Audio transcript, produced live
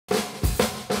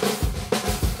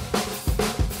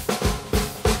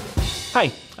Hi,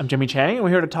 I'm Jimmy Chang, and we're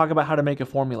here to talk about how to make a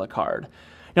formula card.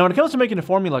 Now, when it comes to making a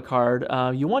formula card,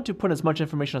 you want to put as much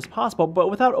information as possible, but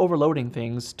without overloading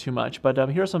things too much. But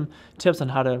here are some tips on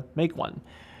how to make one.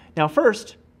 Now,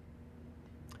 first,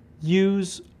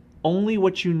 use only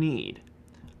what you need.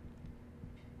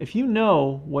 If you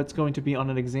know what's going to be on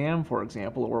an exam, for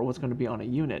example, or what's going to be on a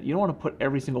unit, you don't want to put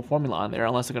every single formula on there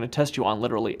unless they're going to test you on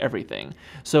literally everything.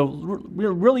 So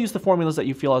really use the formulas that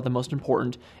you feel are the most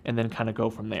important and then kind of go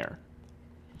from there.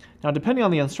 Now, depending on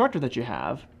the instructor that you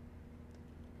have,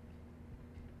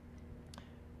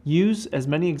 use as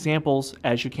many examples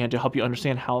as you can to help you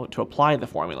understand how to apply the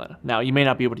formula. Now, you may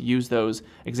not be able to use those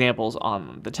examples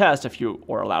on the test if you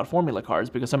are allowed formula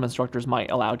cards, because some instructors might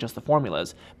allow just the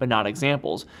formulas, but not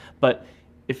examples. But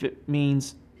if it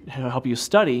means to help you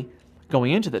study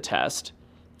going into the test,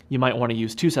 you might want to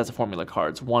use two sets of formula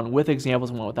cards, one with examples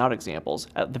and one without examples.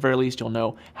 At the very least, you'll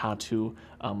know how to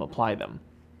apply them.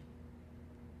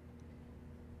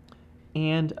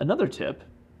 And another tip,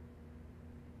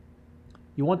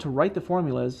 you want to write the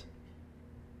formulas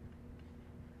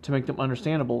to make them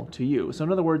understandable to you. So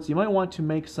in other words, you might want to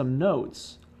make some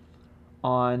notes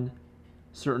on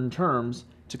certain terms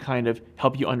to kind of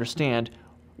help you understand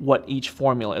what each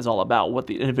formula is all about, what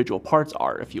the individual parts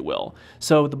are, if you will.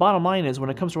 So the bottom line is, when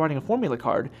it comes to writing a formula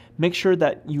card, make sure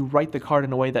that you write the card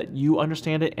in a way that you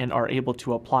understand it and are able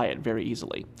to apply it very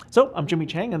easily. So I'm Jimmy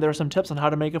Chang, and there are some tips on how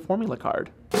to make a formula card.